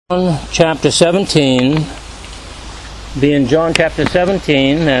Chapter 17, being John chapter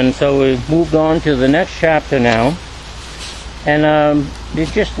 17, and so we've moved on to the next chapter now. And we're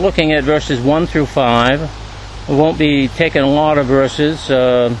just looking at verses 1 through 5. We won't be taking a lot of verses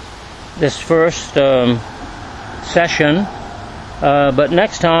this first session, but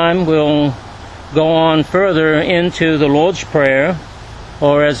next time we'll go on further into the Lord's Prayer,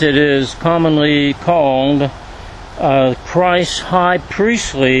 or as it is commonly called, Christ's high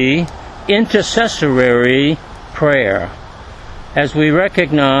priestly intercessory prayer, as we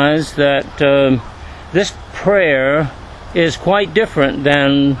recognize that this prayer is quite different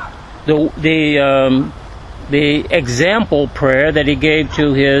than the example prayer that he gave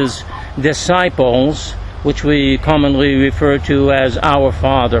to his disciples, which we commonly refer to as Our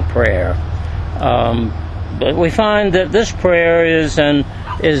Father prayer. But we find that this prayer is an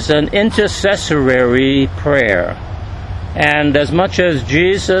intercessory prayer. And as much as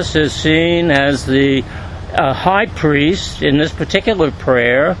Jesus is seen as the high priest in this particular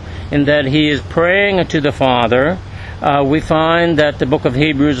prayer, in that he is praying to the Father, we find that the book of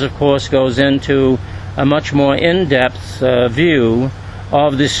Hebrews, of course, goes into a much more in-depth view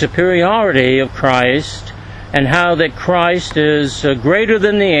of the superiority of Christ, and how that Christ is greater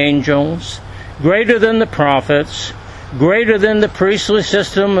than the angels, greater than the prophets, greater than the priestly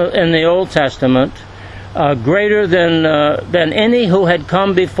system in the Old Testament, greater than any who had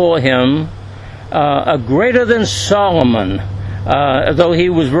come before him, greater than Solomon, though he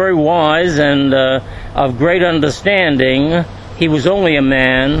was very wise and of great understanding. He was only a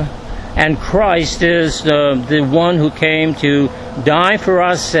man, and Christ is the one who came to die for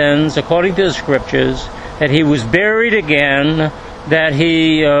our sins according to the Scriptures, that he was buried again, that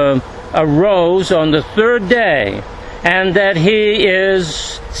he arose on the third day, and that he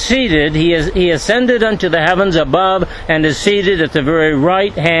is seated, he ascended unto the heavens above, and is seated at the very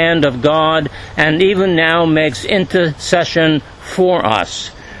right hand of God, and even now makes intercession for us.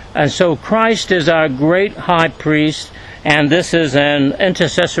 And so Christ is our great high priest, and this is an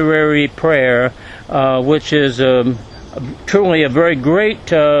intercessory prayer, which is truly a very great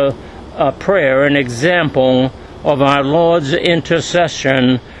prayer, an example of our Lord's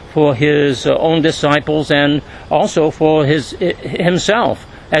intercession for his own disciples, and also for himself,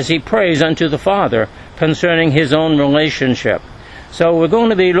 as he prays unto the Father concerning his own relationship. So we're going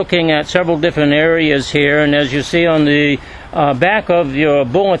to be looking at several different areas here, and as you see on the back of your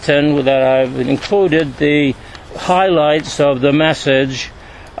bulletin that I've included the highlights of the message,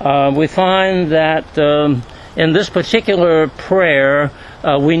 we find that in this particular prayer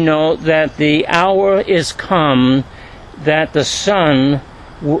we note that the hour is come that the Son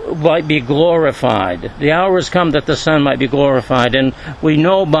might be glorified. The hour has come that the Son might be glorified, and we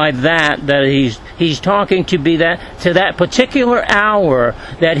know by that he's talking to that particular hour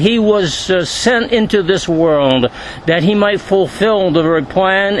that he was sent into this world, that he might fulfill the very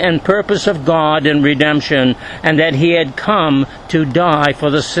plan and purpose of God in redemption, and that he had come to die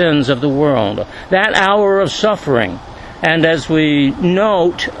for the sins of the world. That hour of suffering. And as we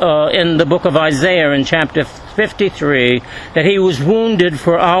note in the book of Isaiah in chapter 53, that he was wounded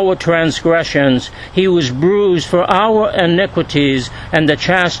for our transgressions, he was bruised for our iniquities, and the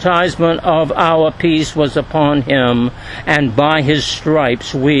chastisement of our peace was upon him, and by his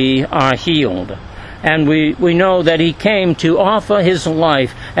stripes we are healed. And we know that he came to offer his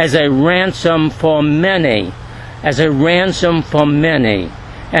life as a ransom for many, as a ransom for many.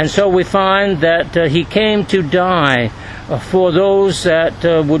 And so we find that he came to die for those that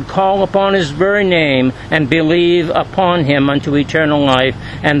would call upon his very name and believe upon him unto eternal life,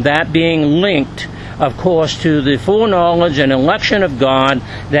 and that being linked, of course, to the full knowledge and election of God,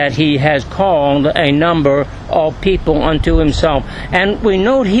 that he has called a number of people unto himself. And we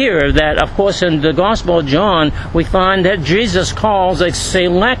note here that, of course, in the Gospel of John, we find that Jesus calls a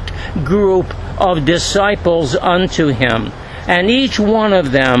select group of disciples unto him. And each one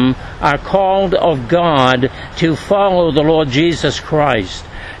of them are called of God to follow the Lord Jesus Christ.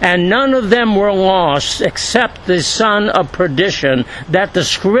 And none of them were lost except the son of perdition, that the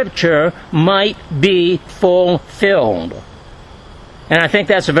Scripture might be fulfilled. And I think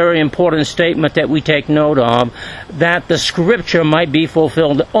that's a very important statement that we take note of, that the Scripture might be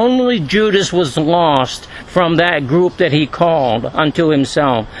fulfilled. Only Judas was lost from that group that he called unto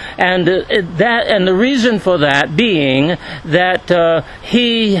himself. And the reason for that being that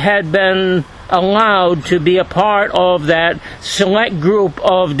he had been allowed to be a part of that select group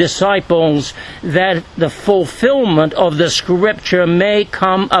of disciples, that the fulfillment of the Scripture may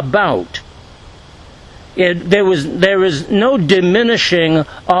come about. There is no diminishing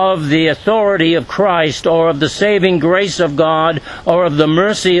of the authority of Christ or of the saving grace of God or of the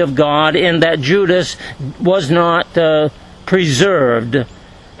mercy of God in that Judas was not preserved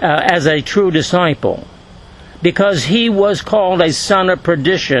as a true disciple, because he was called a son of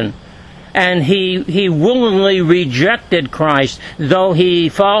perdition. And he willingly rejected Christ, though he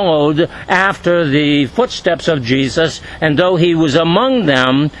followed after the footsteps of Jesus, and though he was among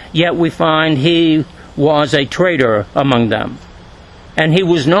them, yet we find he was a traitor among them. And he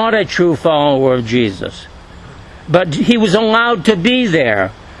was not a true follower of Jesus. But he was allowed to be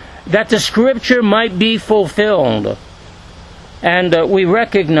there, that the Scripture might be fulfilled. And we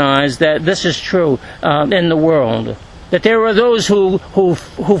recognize that this is true in the world. That there are those who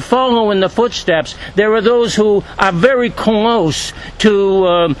follow in the footsteps. There are those who are very close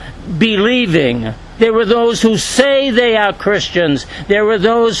to believing. There are those who say they are Christians. There are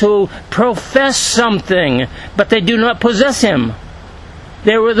those who profess something, but they do not possess Him.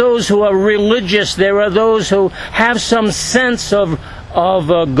 There are those who are religious. There are those who have some sense of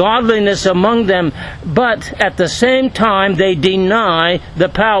godliness among them, but at the same time they deny the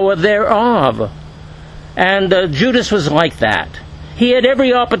power thereof. And Judas was like that. He had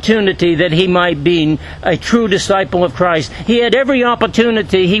every opportunity that he might be a true disciple of Christ. He had every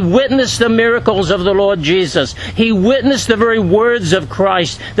opportunity. He witnessed the miracles of the Lord Jesus. He witnessed the very words of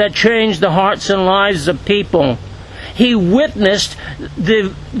Christ that changed the hearts and lives of people. He witnessed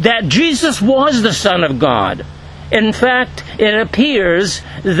that Jesus was the Son of God. In fact, it appears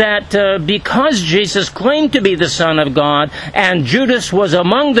that because Jesus claimed to be the Son of God, and Judas was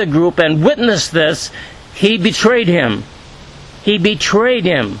among the group and witnessed this, he betrayed him. He betrayed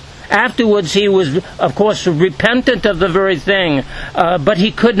him. Afterwards, he was, of course, repentant of the very thing, but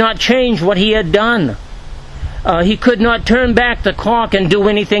he could not change what he had done. He could not turn back the clock and do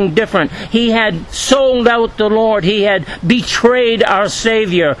anything different. He had sold out the Lord. He had betrayed our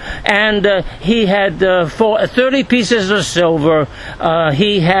Savior. And he had, for 30 pieces of silver,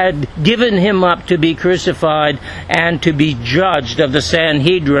 he had given him up to be crucified and to be judged of the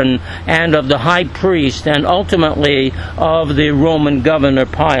Sanhedrin and of the high priest and ultimately of the Roman governor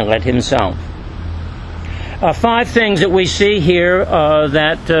Pilate himself. 5 things that we see here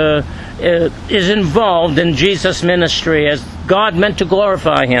that is involved in Jesus' ministry as God meant to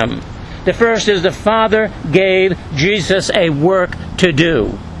glorify Him. The first is the Father gave Jesus a work to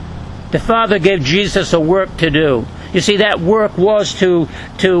do. The Father gave Jesus a work to do. You see, that work was to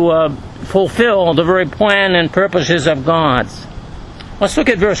fulfill the very plan and purposes of God. Let's look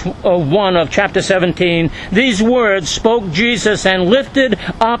at verse 1 of chapter 17. These words spoke Jesus and lifted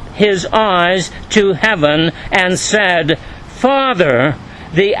up His eyes to heaven and said, Father,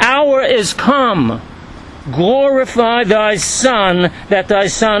 the hour is come. Glorify Thy Son, that Thy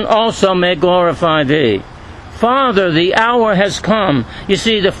Son also may glorify Thee. Father, the hour has come. You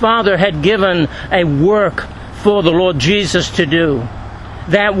see, the Father had given a work for the Lord Jesus to do.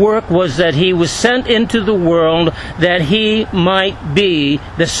 That work was that He was sent into the world that He might be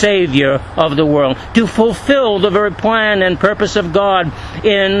the Savior of the world, to fulfill the very plan and purpose of God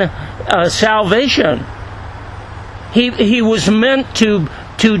in salvation. He was meant to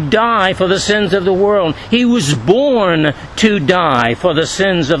die for the sins of the world. He was born to die for the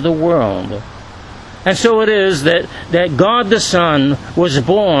sins of the world. And so it is that God the Son was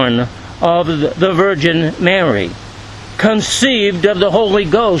born of the Virgin Mary, conceived of the Holy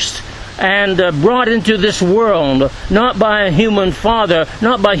Ghost, and brought into this world, not by a human father,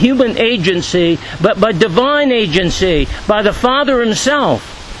 not by human agency, but by divine agency, by the Father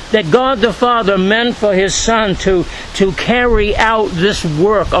Himself. That God the Father meant for His Son to carry out this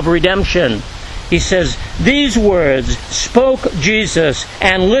work of redemption. He says, these words spoke Jesus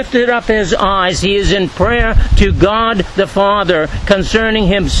and lifted up His eyes. He is in prayer to God the Father concerning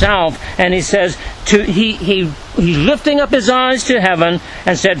Himself. And He says, He's lifting up His eyes to heaven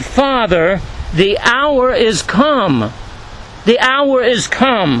and said, Father, the hour is come. The hour is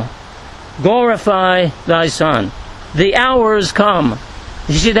come. Glorify Thy Son. The hour is come.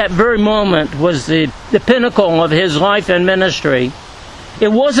 You see, that very moment was the pinnacle of His life and ministry.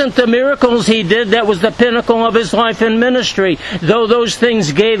 It wasn't the miracles He did that was the pinnacle of His life and ministry, though those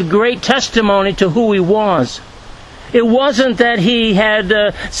things gave great testimony to who He was. It wasn't that He had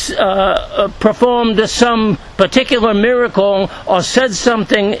performed some particular miracle or said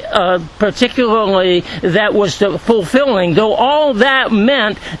something particularly that was fulfilling, though all that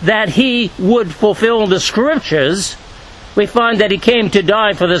meant that He would fulfill the Scriptures. We find that He came to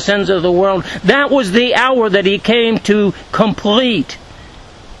die for the sins of the world. That was the hour that He came to complete.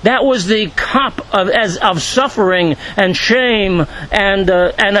 That was the cup of suffering and shame and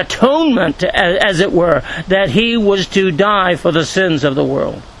atonement, as it were, that he was to die for the sins of the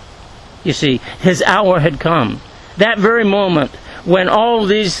world. You see, his hour had come. That very moment when all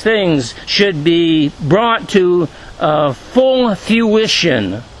these things should be brought to full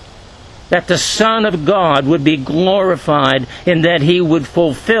fruition, that the Son of God would be glorified in that he would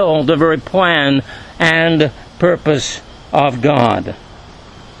fulfill the very plan and purpose of God.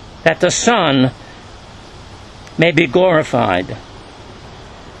 That the Son may be glorified.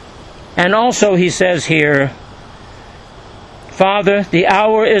 And also he says here, Father, the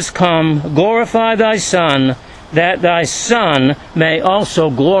hour is come, glorify thy Son, that thy Son may also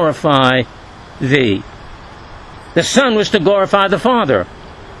glorify thee. The Son was to glorify the Father.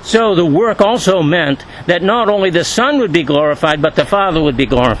 So the work also meant that not only the Son would be glorified, but the Father would be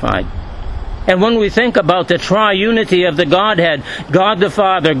glorified. And when we think about the triunity of the Godhead, God the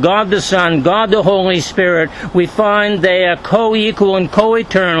Father, God the Son, God the Holy Spirit, we find they are co-equal and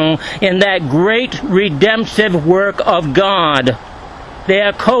co-eternal in that great redemptive work of God. They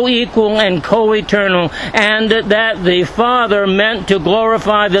are co-equal and co-eternal, and that the Father meant to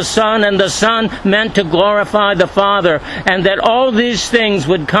glorify the Son, and the Son meant to glorify the Father, and that all these things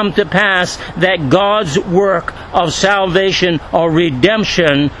would come to pass, that God's work of salvation or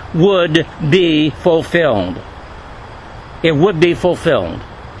redemption would be fulfilled. It would be fulfilled.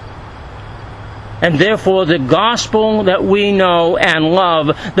 And therefore the gospel that we know and love,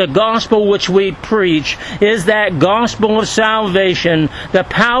 the gospel which we preach, is that gospel of salvation, the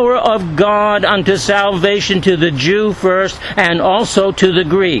power of God unto salvation to the Jew first and also to the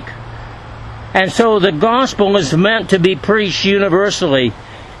Greek. And so the gospel is meant to be preached universally.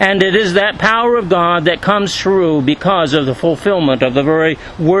 And it is that power of God that comes through because of the fulfillment of the very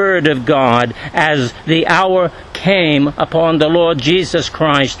Word of God as the hour came upon the Lord Jesus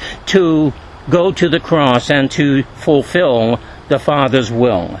Christ to go to the cross and to fulfill the Father's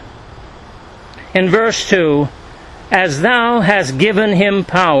will. In verse 2, as thou hast given him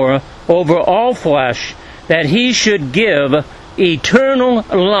power over all flesh, that he should give eternal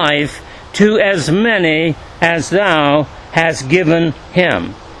life to as many as thou hast given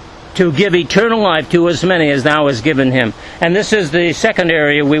him. To give eternal life to as many as thou hast given him. And this is the second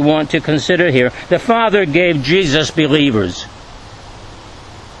area we want to consider here. The Father gave Jesus believers.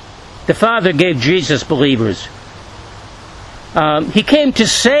 The Father gave Jesus believers. He came to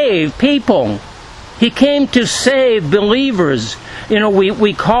save people. He came to save believers. You know,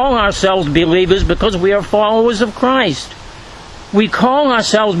 we call ourselves believers because we are followers of Christ. We call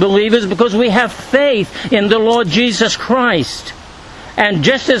ourselves believers because we have faith in the Lord Jesus Christ. And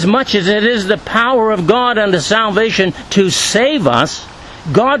just as much as it is the power of God unto salvation to save us,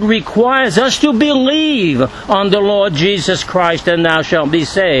 God requires us to believe on the Lord Jesus Christ, and thou shalt be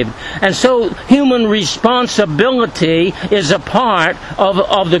saved. And so human responsibility is a part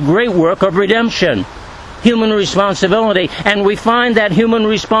of the great work of redemption. Human responsibility. And we find that human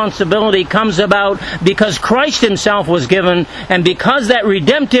responsibility comes about because Christ himself was given, and because that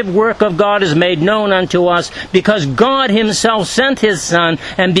redemptive work of God is made known unto us, because God himself sent his Son,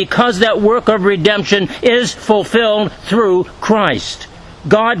 and because that work of redemption is fulfilled through Christ.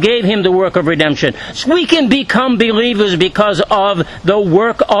 God gave him the work of redemption. So we can become believers because of the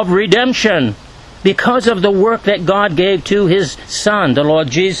work of redemption. Because of the work that God gave to his Son, the Lord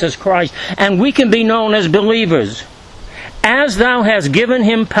Jesus Christ. And we can be known as believers. As thou hast given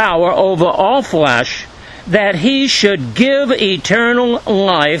him power over all flesh, that he should give eternal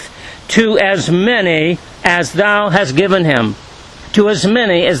life to as many as thou hast given him. To as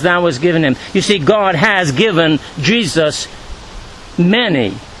many as thou hast given him. You see, God has given Jesus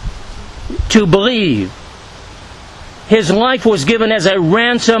many to believe. His life was given as a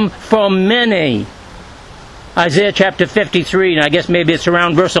ransom for many. Isaiah chapter 53, and I guess maybe it's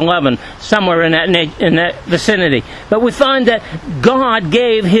around verse 11, somewhere in that vicinity. But we find that God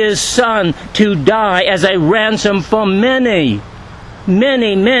gave his Son to die as a ransom for many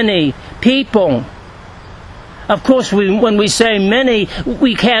people. Of course, when we say many,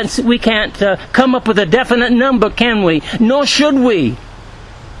 we can't come up with a definite number, can we? Nor should we.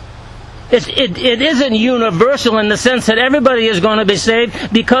 It isn't universal in the sense that everybody is going to be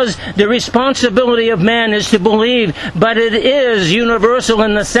saved, because the responsibility of man is to believe. But it is universal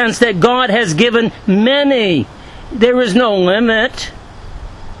in the sense that God has given many. There is no limit.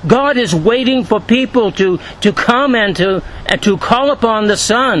 God is waiting for people to come and to call upon the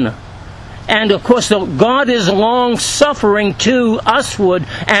Son. And of course, God is long-suffering to usward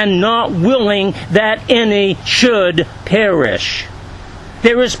and not willing that any should perish.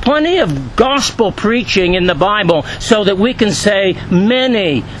 There is plenty of gospel preaching in the Bible so that we can say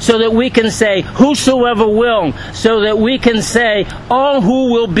many, so that we can say whosoever will, so that we can say all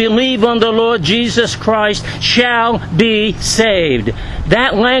who will believe on the Lord Jesus Christ shall be saved.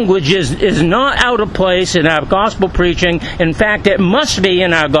 That language is not out of place in our gospel preaching. In fact, it must be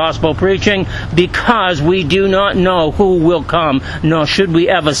in our gospel preaching because we do not know who will come, nor should we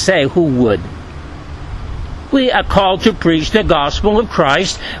ever say who would. We are called to preach the gospel of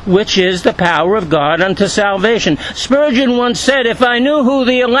Christ, which is the power of God unto salvation. Spurgeon once said, if I knew who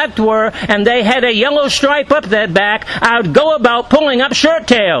the elect were and they had a yellow stripe up their back, I would go about pulling up shirt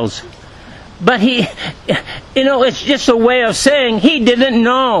tails. But it's just a way of saying he didn't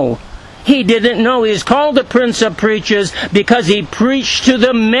know. He didn't know. He is called the Prince of Preachers because he preached to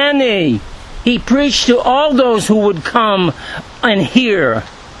the many. He preached to all those who would come and hear.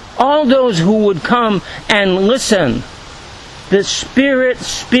 All those who would come and listen. The Spirit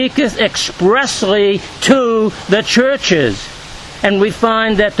speaketh expressly to the churches. And we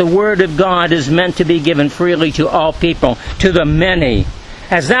find that the Word of God is meant to be given freely to all people, to the many.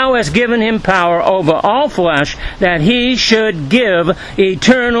 As thou hast given him power over all flesh, that he should give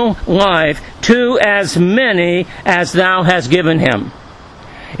eternal life to as many as thou hast given him.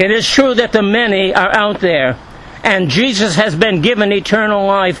 It is true that the many are out there. And Jesus has been given eternal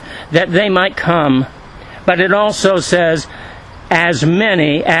life that they might come. But it also says, as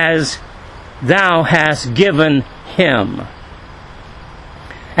many as thou hast given him.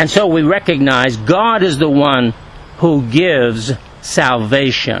 And so we recognize God is the one who gives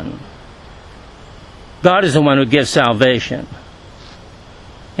salvation. God is the one who gives salvation.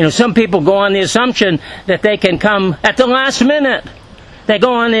 Some people go on the assumption that they can come at the last minute. They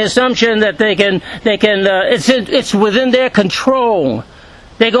go on the assumption that it's within their control.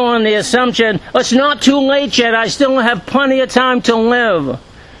 They go on the assumption, it's not too late yet, I still have plenty of time to live.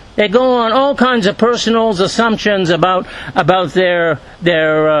 They go on all kinds of personal assumptions about their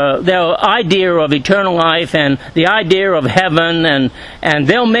idea of eternal life and the idea of heaven, and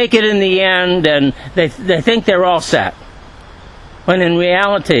they'll make it in the end, and they think they're all set. When in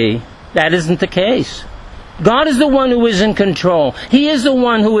reality, that isn't the case. God is the one who is in control. He is the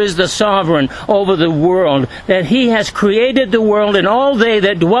one who is the sovereign over the world, that he has created the world and all they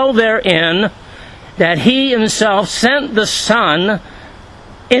that dwell therein, that he himself sent the Son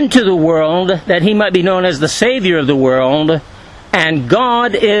into the world, that he might be known as the Savior of the world, and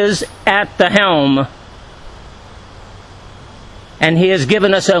God is at the helm. And he has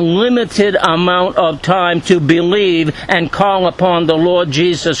given us a limited amount of time to believe and call upon the Lord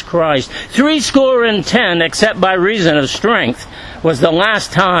Jesus Christ. 70, except by reason of strength, was the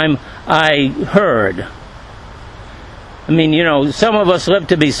last time I heard. Some of us live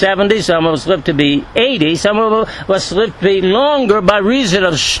to be 70, some of us live to be 80, some of us live to be longer by reason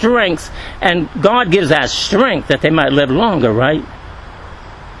of strength. And God gives that strength that they might live longer, right?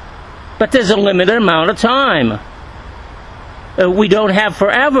 But there's a limited amount of time. We don't have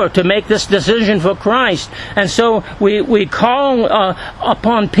forever to make this decision for Christ. And so we call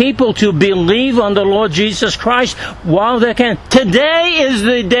upon people to believe on the Lord Jesus Christ while they can. Today is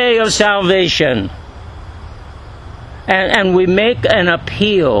the day of salvation. And we make an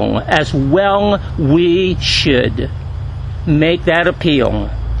appeal, as well we should make that appeal.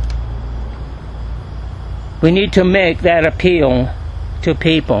 We need to make that appeal to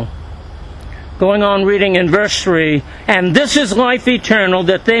people. Going on reading in verse 3, and this is life eternal,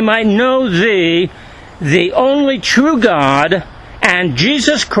 that they might know thee, the only true God, and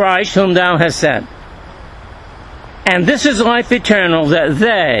Jesus Christ, whom thou hast sent. And this is life eternal, that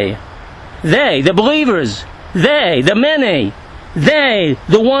they, the believers, they, the many, they,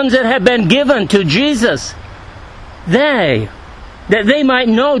 the ones that have been given to Jesus, that they might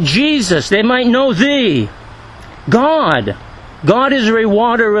know Jesus, they might know thee, God. God is a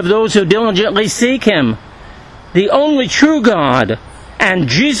rewarder of those who diligently seek him, the only true God, and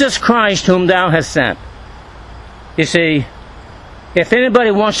Jesus Christ whom thou hast sent. You see, if anybody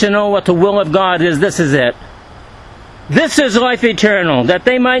wants to know what the will of God is, this is it. This is life eternal, that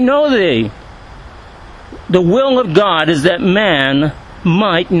they might know thee. The will of God is that man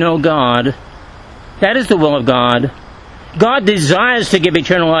might know God. That is the will of God. God desires to give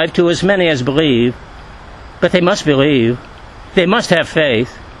eternal life to as many as believe, but they must believe. They must have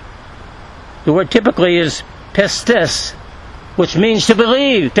faith. The word typically is pistis, which means to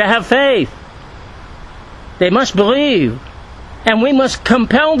believe, to have faith. They must believe, and we must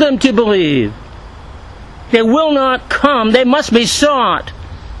compel them to believe. They will not come, they must be sought.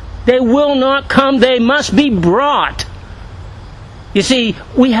 They will not come, they must be brought. You see,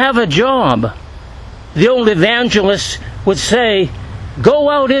 we have a job. The old evangelist would say, Go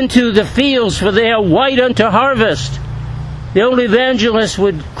out into the fields, for they are white unto harvest. The old evangelist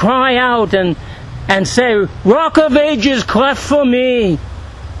would cry out and say, Rock of Ages, cleft for me.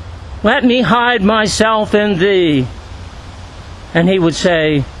 Let me hide myself in thee. And he would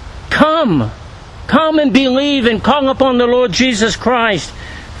say, Come and believe and call upon the Lord Jesus Christ,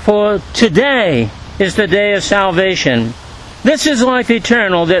 for today is the day of salvation. This is life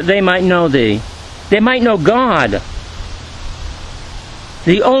eternal, that they might know thee. They might know God,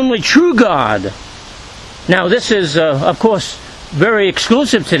 the only true God. Now this is, of course, very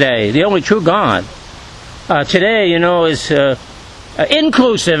exclusive today, the only true God. Today, is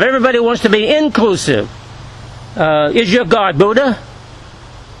inclusive. Everybody wants to be inclusive. Is your God Buddha?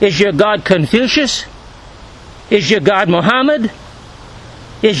 Is your God Confucius? Is your God Muhammad?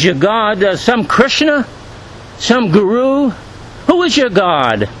 Is your God some Krishna? Some guru? Who is your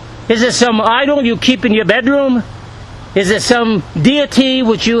God? Is it some idol you keep in your bedroom? Is it some deity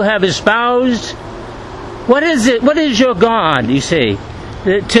which you have espoused? What is it? What is your God, you see?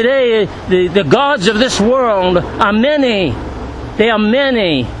 Today, the gods of this world are many. They are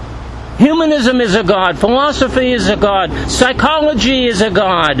many. Humanism is a god. Philosophy is a god. Psychology is a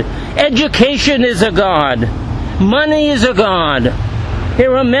god. Education is a god. Money is a god.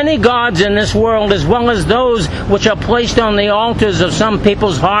 There are many gods in this world, as well as those which are placed on the altars of some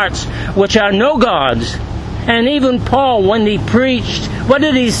people's hearts, which are no gods. And even Paul, when he preached, what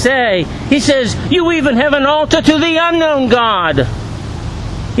did he say? He says, you even have an altar to the unknown God.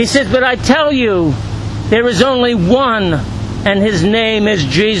 He says, but I tell you, there is only one, and his name is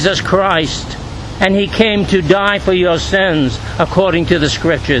Jesus Christ. And he came to die for your sins, according to the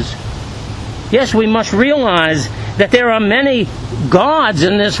Scriptures. Yes, we must realize that there are many gods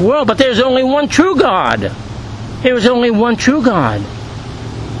in this world, but there's only one true God. There is only one true God.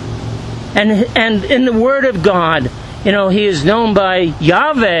 And in the Word of God, he is known by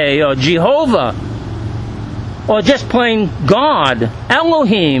Yahweh or Jehovah, or just plain God,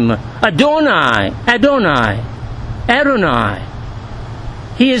 Elohim, Adonai.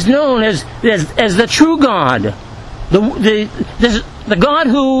 He is known as the true God, the God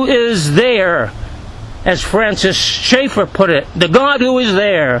who is there, as Francis Schaeffer put it, the God who is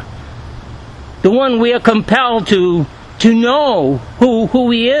there, the one we are compelled to know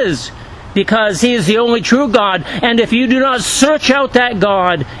who He is, because He is the only true God. And if you do not search out that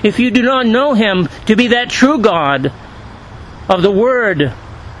God, if you do not know Him to be that true God of the Word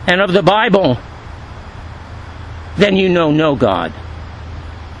and of the Bible, then you know no God.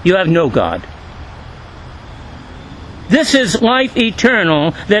 You have no God. This is life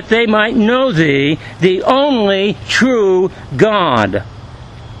eternal, that they might know Thee, the only true God,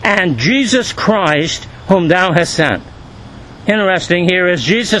 and Jesus Christ, whom Thou hast sent. Interesting here, as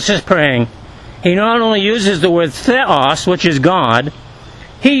Jesus is praying, He not only uses the word Theos, which is God,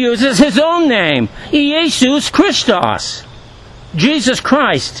 He uses His own name, Jesus Christos. Jesus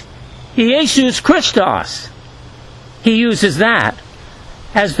Christ, Jesus Christos. He uses that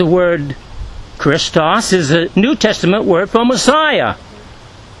as the word Christos is a New Testament word for Messiah.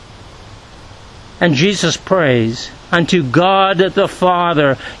 And Jesus prays unto God the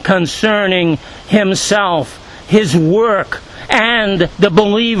Father concerning Himself, His work, and the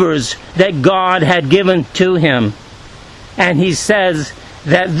believers that God had given to Him. And He says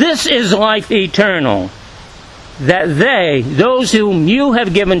that this is life eternal, that they, those whom You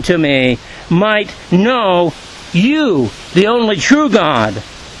have given to Me, might know You, the only true God,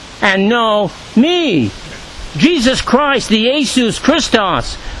 and know Me, Jesus Christ, the Jesus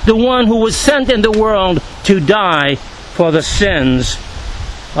Christos, the one who was sent in the world to die for the sins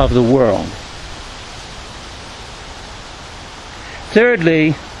of the world.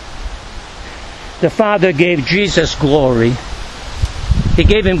 Thirdly, the Father gave Jesus glory. He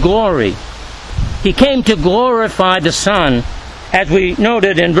gave Him glory. He came to glorify the Son, as we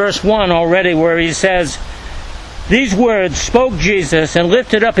noted in verse 1 already, where He says, these words spoke Jesus, and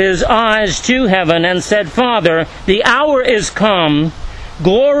lifted up His eyes to heaven, and said, Father, the hour is come.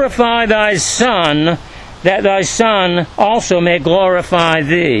 Glorify Thy Son, that Thy Son also may glorify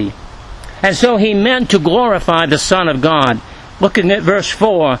Thee. And so He meant to glorify the Son of God. Looking at verse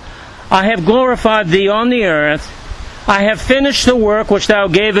 4, I have glorified Thee on the earth. I have finished the work which Thou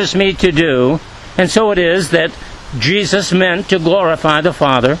gavest Me to do. And so it is that Jesus meant to glorify the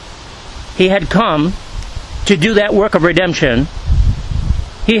Father. He had come to do that work of redemption.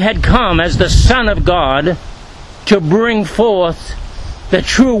 He had come as the Son of God to bring forth the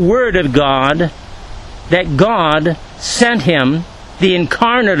true Word of God, that God sent Him, the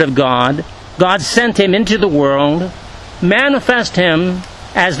incarnate of God. God sent Him into the world, manifest Him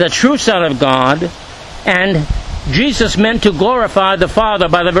as the true Son of God, and Jesus meant to glorify the Father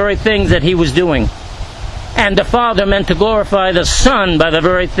by the very things that he was doing. And the Father meant to glorify the Son by the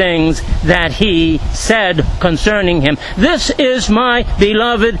very things that he said concerning him. This is my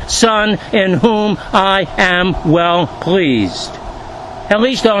beloved Son in whom I am well pleased. At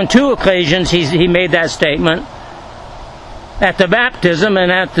least on 2 occasions he made that statement. At the baptism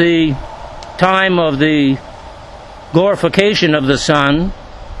and at the time of the glorification of the Son.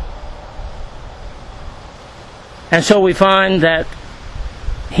 And so we find that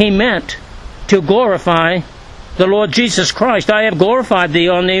he meant to glorify the Lord Jesus Christ. I have glorified thee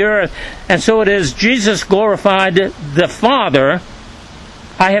on the earth. And so it is, Jesus glorified the Father.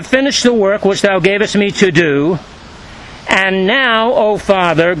 I have finished the work which thou gavest me to do. And now, O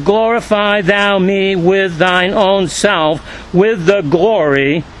Father, glorify thou me with thine own self, with the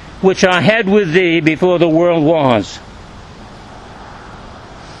glory which I had with thee before the world was.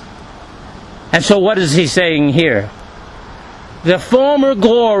 And so what is he saying here? The former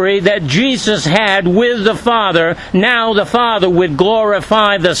glory that Jesus had with the Father, now the Father would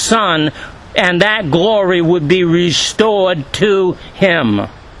glorify the Son, and that glory would be restored to him.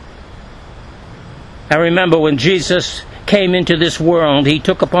 I remember when Jesus came into this world, he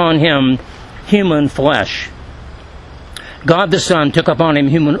took upon him human flesh. God the Son took upon him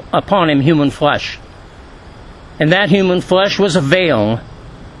human flesh. And that human flesh was a veil.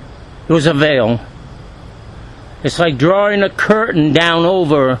 It was a veil. It's like drawing a curtain down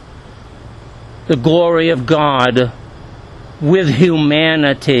over the glory of God with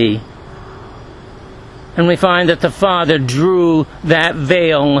humanity. And we find that the Father drew that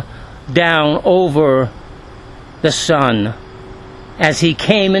veil down over the Son as he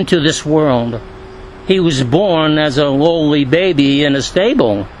came into this world. He was born as a lowly baby in a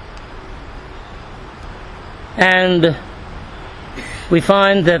stable. And we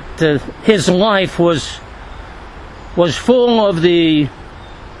find that his life was full of the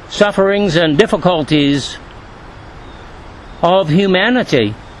sufferings and difficulties of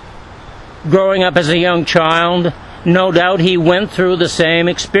humanity. Growing up as a young child, no doubt he went through the same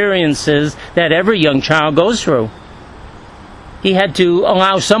experiences that every young child goes through. He had to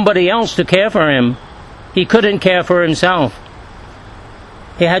allow somebody else to care for him. He couldn't care for himself.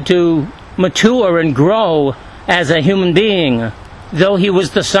 He had to mature and grow as a human being. Though he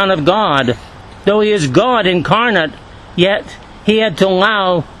was the Son of God, though he is God incarnate, yet he had to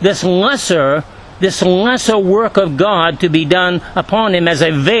allow this lesser work of God to be done upon him as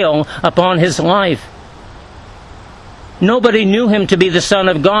a veil upon his life. Nobody knew him to be the Son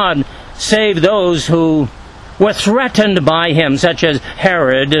of God save those who were threatened by him, such as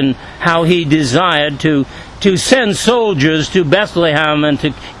Herod, and how he desired to send soldiers to Bethlehem and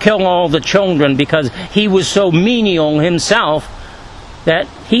to kill all the children because he was so menial himself that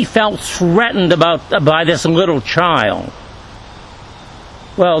he felt threatened by this little child.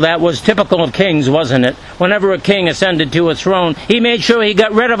 Well, that was typical of kings, wasn't it? Whenever a king ascended to a throne, he made sure he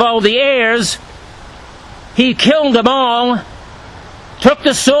got rid of all the heirs. He killed them all, took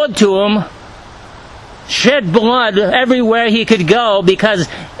the sword to them, shed blood everywhere he could go because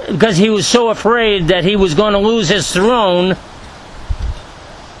he was so afraid that he was going to lose his throne.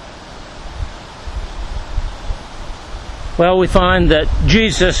 Well, we find that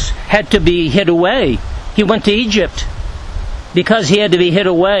Jesus had to be hid away. He went to Egypt because he had to be hid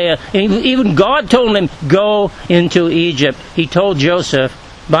away. Even God told him, go into Egypt. He told Joseph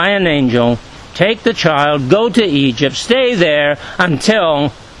by an angel, take the child, go to Egypt, stay there until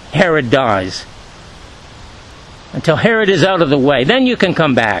Herod dies. Until Herod is out of the way. Then you can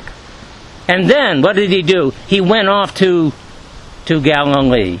come back. And then, what did he do? He went off to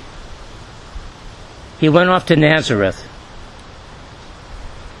Galilee. He went off to Nazareth.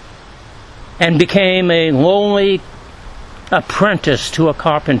 And became a lowly apprentice to a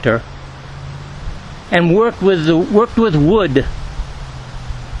carpenter. And worked with wood.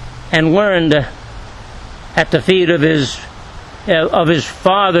 And learned at the feet of his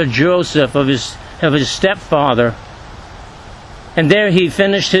father Joseph, of his stepfather. And there he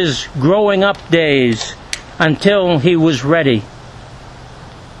finished his growing up days until he was ready.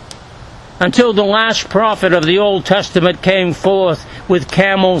 Until the last prophet of the Old Testament came forth with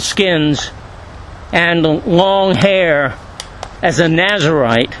camel skins and long hair as a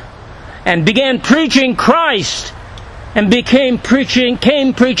Nazarite and began preaching Christ and came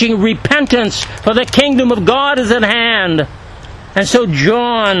preaching repentance, for the kingdom of God is at hand. And so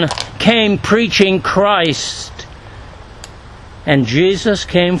John came preaching Christ. And Jesus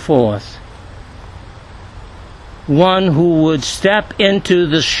came forth, one who would step into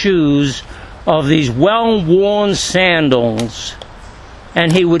the shoes of these well-worn sandals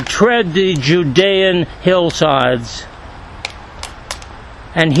and he would tread the Judean hillsides,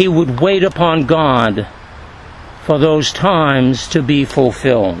 and he would wait upon God for those times to be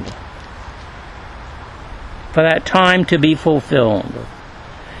fulfilled. For that time to be fulfilled.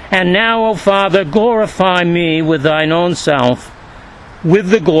 And now, O Father, glorify me with thine own self, with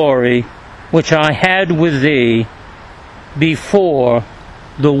the glory which I had with thee before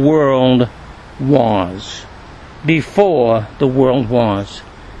the world was. Before the world was.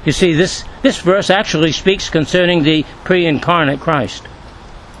 You see, this verse actually speaks concerning the pre-incarnate Christ.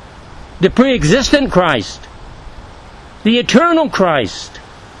 The pre-existent Christ. The eternal Christ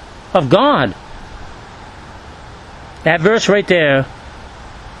of God. That verse right there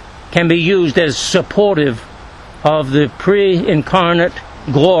can be used as supportive of the pre-incarnate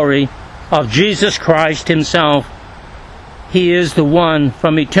glory of Jesus Christ himself. He is the one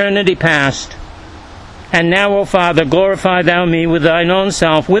from eternity past. And now, O Father, glorify thou me with thine own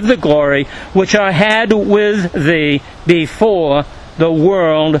self, with the glory which I had with thee before the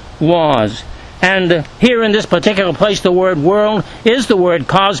world was. And here in this particular place, the word world is the word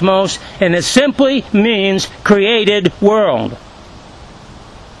cosmos, and it simply means created world.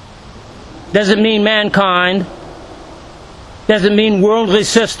 Doesn't mean mankind. Doesn't mean worldly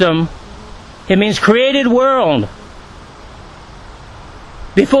system. It means created world.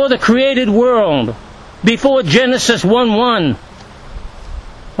 Before the created world, before Genesis 1:1,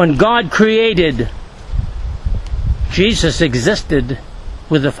 when God created, Jesus existed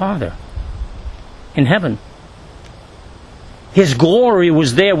with the Father in heaven. His glory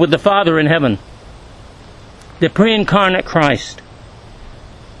was there with the Father in heaven. The pre-incarnate Christ.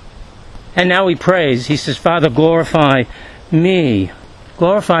 And now he prays. He says, Father, glorify me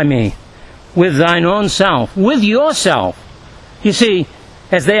with thine own self, with yourself. You see,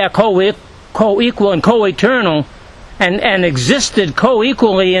 as they are co-equal and co-eternal, and existed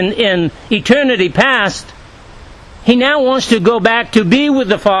co-equally in eternity past, he now wants to go back to be with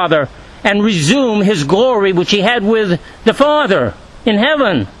the Father and resume his glory which he had with the Father in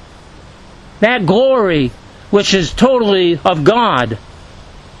heaven. That glory which is totally of God,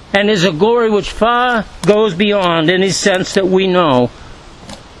 and is a glory which far goes beyond any sense that we know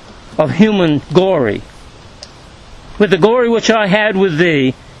of human glory. With the glory which I had with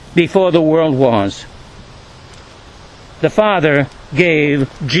thee before the world was. The Father gave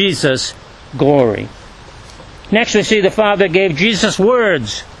Jesus glory. Next we see the Father gave Jesus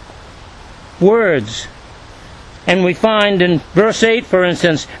words. Words. And we find in verse 8, for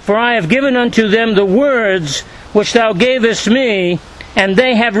instance, For I have given unto them the words which thou gavest me, and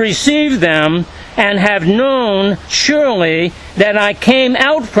they have received them, and have known surely that I came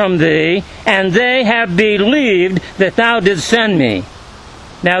out from thee, and they have believed that thou didst send me.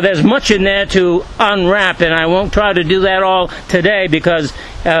 Now there's much in there to unwrap, and I won't try to do that all today because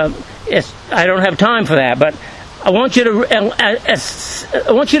I don't have time for that. But I want you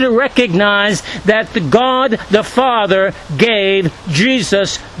to recognize that God the Father gave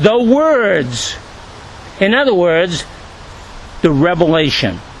Jesus the words. In other words, the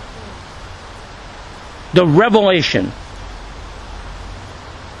revelation. The revelation.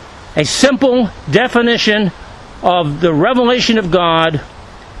 A simple definition of the revelation of God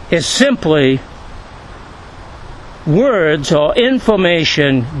is simply words or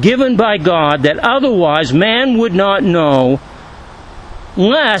information given by God that otherwise man would not know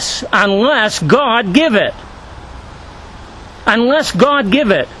unless God give it. Unless God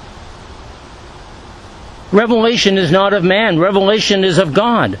give it. Revelation is not of man. Revelation is of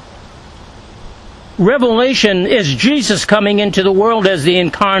God. Revelation is Jesus coming into the world as the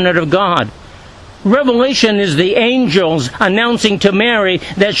incarnate of God. Revelation is the angels announcing to Mary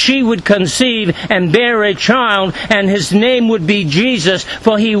that she would conceive and bear a child, and his name would be Jesus,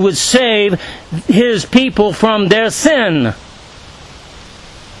 for he would save his people from their sin.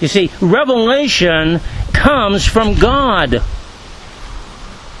 You see, revelation comes from God.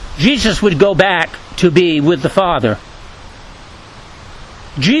 Jesus would go back to be with the Father.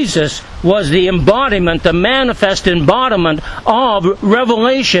 Jesus was the embodiment, the manifest embodiment of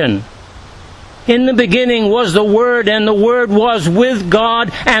revelation. In the beginning was the Word, and the Word was with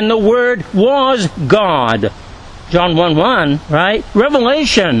God, and the Word was God. John 1:1, right?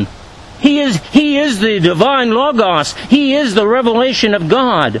 Revelation. He is the divine Logos. He is the revelation of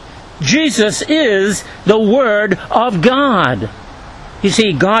God. Jesus is the Word of God. You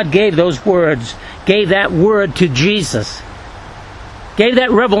see, God gave those words, gave that Word to Jesus. Gave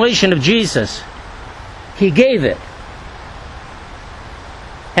that revelation of Jesus. He gave it.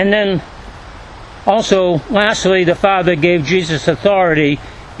 And then also, lastly, the Father gave Jesus authority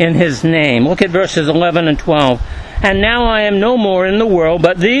in His name. Look at verses 11 and 12. and now I am no more in the world,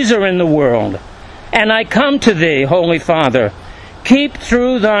 but these are in the world. And I come to thee, Holy Father. Keep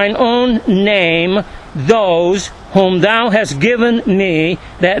through thine own name those whom thou hast given me,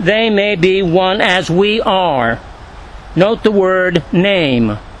 that they may be one as we are. Note the word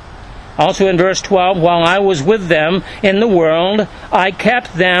name. Also in verse 12, while I was with them in the world, I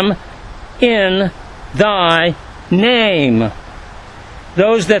kept them in thy name.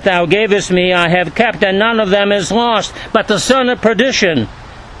 Those that thou gavest me I have kept, and none of them is lost, but the son of perdition,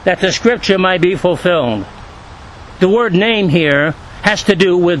 that the scripture might be fulfilled. The word name here has to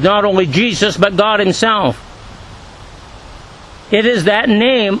do with not only Jesus, but God himself. It is that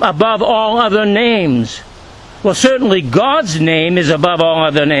name above all other names. Well, certainly God's name is above all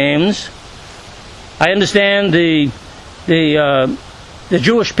other names. I understand the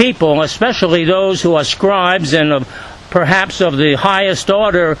Jewish people, especially those who are scribes and perhaps of the highest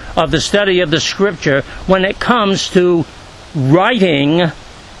order of the study of the Scripture, when it comes to writing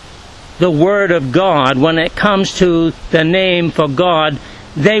the Word of God, when it comes to the name for God,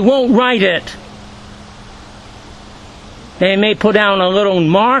 they won't write it. They may put down a little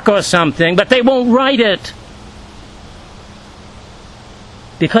mark or something, but they won't write it.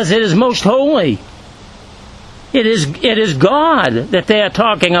 Because it is most holy. It is God that they are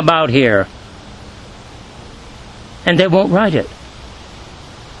talking about here. And they won't write it.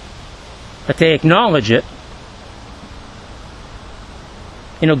 But they acknowledge it.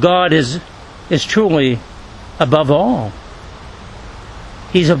 You know, God is truly above all.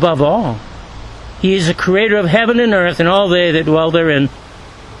 He's above all. He is the creator of heaven and earth and all they that dwell therein.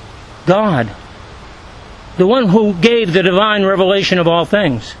 God. The one who gave the divine revelation of all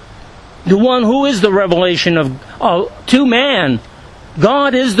things. The one who is the revelation to man.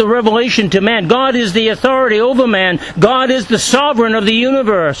 God is the revelation to man. God is the authority over man. God is the sovereign of the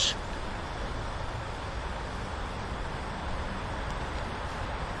universe.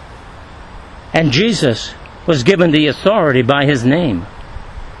 And Jesus was given the authority by his name.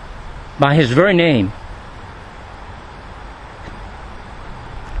 By his very name.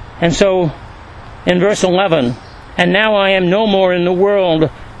 And so, in verse 11, and now I am no more in the world.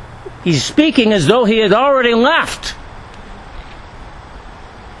 He's speaking as though he had already left.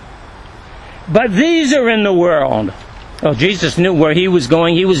 But these are in the world. Oh, Jesus knew where he was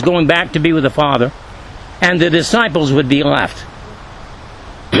going. He was going back to be with the Father. And the disciples would be left.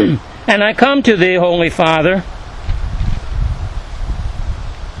 And I come to thee, Holy Father.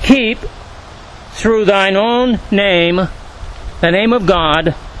 Keep through thine own name, the name of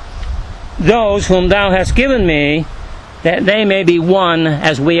God, those whom thou hast given me, that they may be one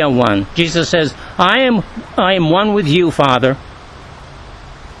as we are one. Jesus says, I am one with you, Father.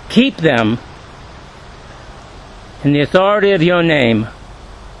 Keep them in the authority of your name.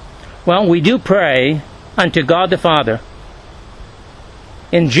 Well, we do pray unto God the Father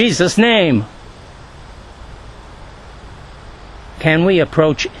in Jesus' name. Can we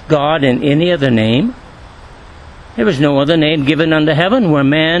approach God in any other name? There is no other name given under heaven where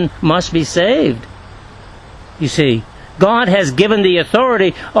man must be saved. You see, God has given the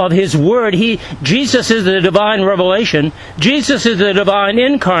authority of his word. Jesus is the divine revelation. Jesus is the divine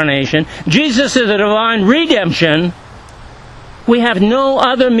incarnation. Jesus is the divine redemption. We have no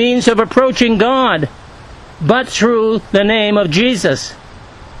other means of approaching God but through the name of Jesus.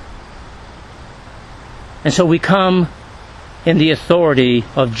 And so we come in the authority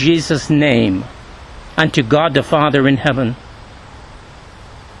of Jesus' name unto God the Father in heaven.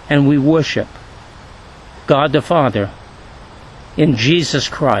 And we worship God the Father in Jesus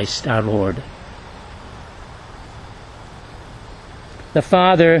Christ our Lord. The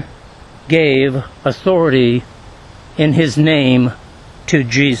Father gave authority in his name to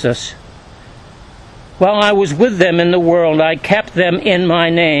Jesus. While I was with them in the world, I kept them in my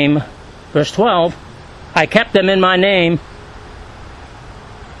name. Verse 12, I kept them in my name.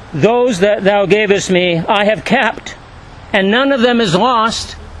 Those that thou gavest me, I have kept, and none of them is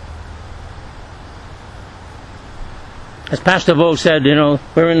lost. As Pastor Vo said,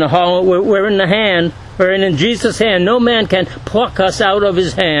 we're in the hollow, we're in the hand, we're in Jesus' hand. No man can pluck us out of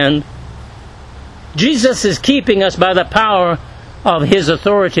his hand. Jesus is keeping us by the power of his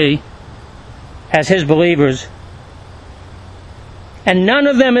authority as his believers. And none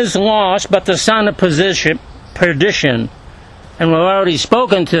of them is lost but the son of perdition. And we've already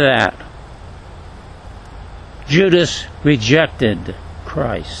spoken to that. Judas rejected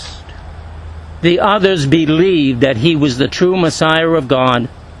Christ. The others believed that he was the true Messiah of God.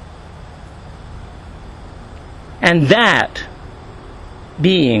 And that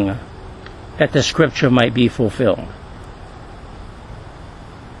being that the Scripture might be fulfilled.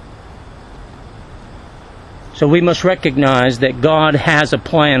 So we must recognize that God has a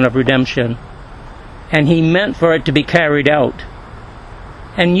plan of redemption, and He meant for it to be carried out.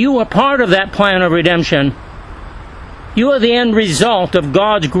 And you are part of that plan of redemption. You are the end result of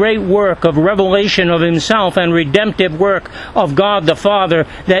God's great work of revelation of Himself and redemptive work of God the Father,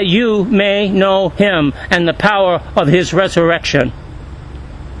 that you may know Him and the power of His resurrection.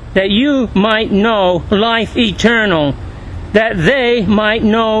 That you might know life eternal, that they might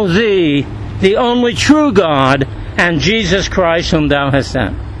know Thee, the only true God, and Jesus Christ whom Thou hast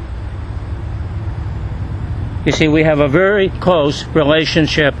sent. You see, we have a very close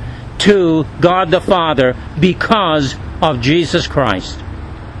relationship to God the Father because of Jesus Christ.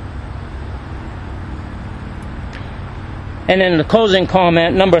 And in the closing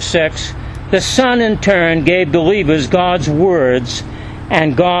comment, number 6, the Son in turn gave believers God's words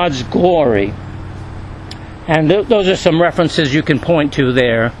and God's glory. And those are some references you can point to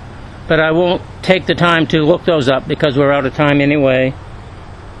there, but I won't take the time to look those up because we're out of time anyway.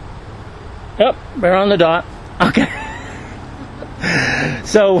 Yep, we're on the dot. Okay.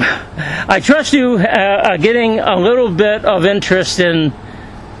 So, I trust you are getting a little bit of interest in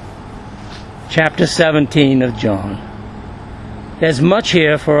chapter 17 of John. There's much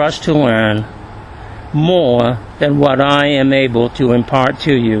here for us to learn, more than what I am able to impart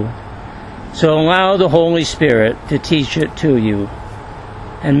to you. So allow the Holy Spirit to teach it to you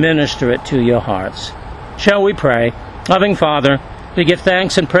and minister it to your hearts. Shall we pray? Loving Father, we give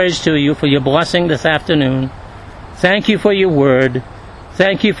thanks and praise to you for your blessing this afternoon. Thank you for your word.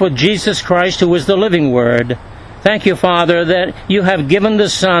 Thank you for Jesus Christ, who is the living word. Thank you, Father, that you have given the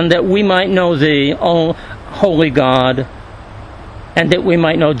Son that we might know Thee, O Holy God, and that we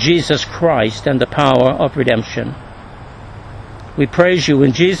might know Jesus Christ and the power of redemption. We praise you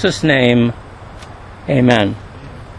in Jesus' name. Amen.